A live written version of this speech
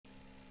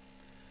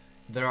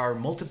There are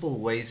multiple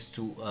ways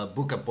to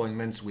book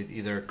appointments with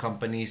either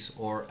companies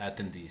or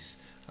attendees.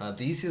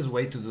 The easiest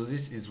way to do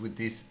this is with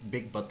this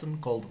big button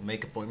called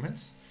Make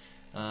Appointments.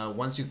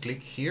 Once you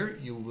click here,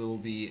 you will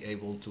be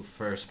able to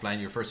first plan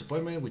your first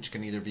appointment, which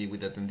can either be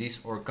with attendees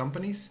or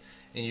companies,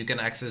 and you can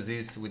access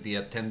this with the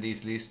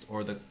attendees list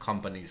or the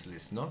companies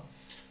list. No?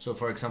 So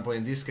for example,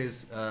 in this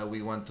case,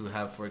 we want to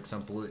have, for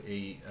example,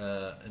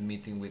 a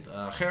meeting with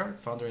Gerard,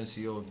 founder and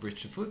CEO of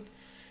Bridge2Food.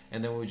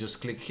 And then we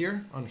just click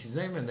here on his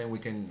name, and then we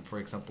can, for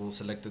example,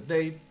 select a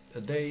date, a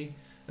day,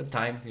 a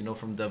time,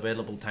 from the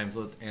available time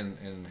slot,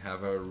 and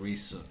have a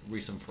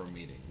reason for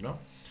meeting,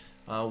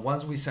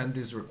 Once we send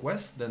this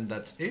request, then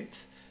that's it.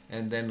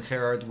 And then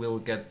Gerard will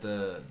get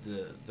the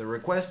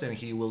request, and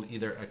he will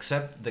either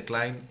accept,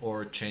 decline,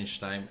 or change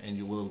time, and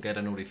you will get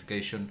a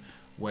notification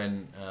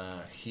when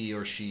he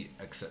or she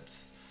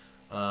accepts.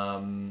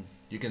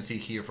 You can see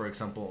here, for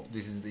example,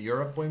 this is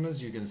your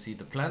appointments. You can see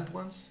the planned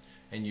ones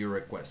and your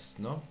requests.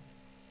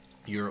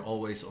 You're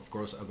always, of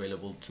course,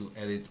 available to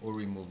edit or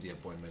remove the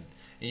appointment,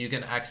 and you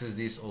can access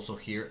this also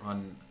here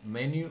on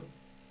menu,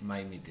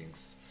 My Meetings.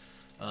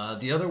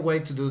 The other way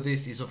to do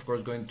this is, of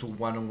course, going to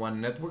one-on-one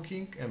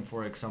networking, and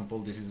for example,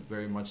 this is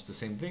very much the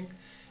same thing,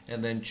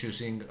 and then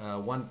choosing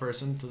one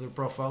person to the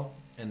profile,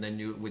 and then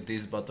you, with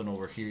this button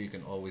over here, you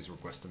can always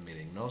request a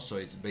meeting. So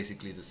it's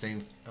basically the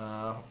same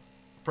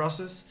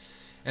process.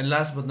 And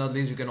last but not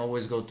least, you can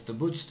always go to the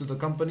booths, to the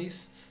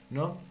companies,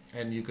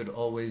 and you could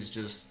always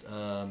just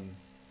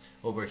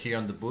over here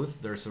on the booth,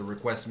 there's a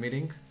request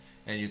meeting,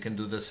 and you can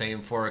do the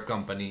same for a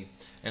company.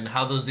 And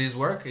how does this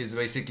work? Is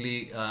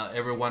basically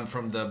everyone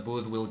from the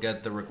booth will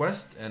get the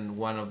request, and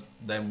one of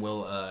them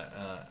will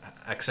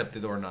accept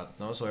it or not.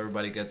 So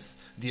everybody gets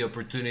the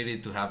opportunity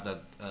to have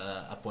that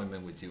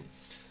appointment with you.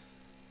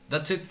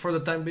 That's it for the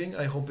time being.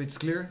 I hope it's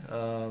clear,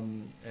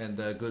 and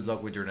good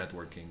luck with your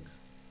networking.